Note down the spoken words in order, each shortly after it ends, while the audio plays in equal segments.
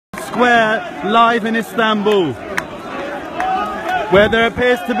square live in Istanbul, where there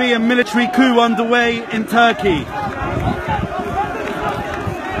appears to be a military coup underway in Turkey.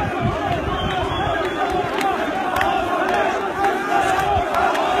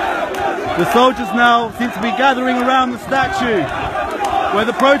 The soldiers now seem to be gathering around the statue, where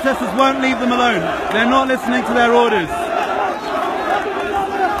the protesters won't leave them alone. They're not listening to their orders.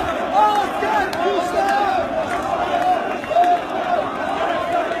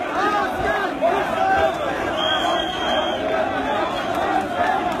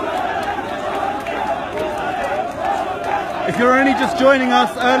 If you're only just joining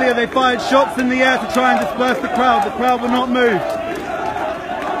us, earlier they fired shots in the air to try and disperse the crowd. The crowd were not moved.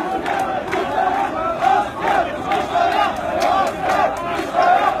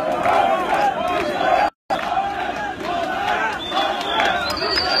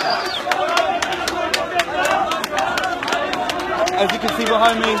 As you can see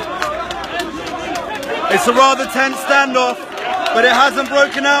behind me, it's a rather tense standoff, but it hasn't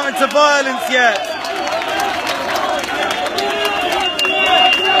broken out into violence yet.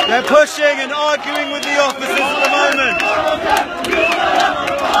 They're pushing and arguing with the officers at the moment.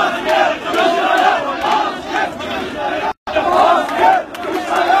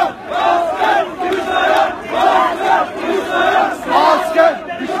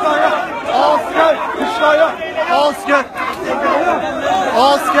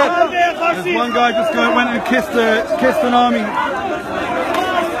 There's one guy just went and kissed an army.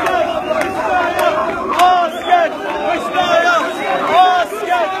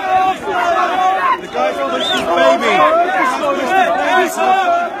 The guy's pushed his baby.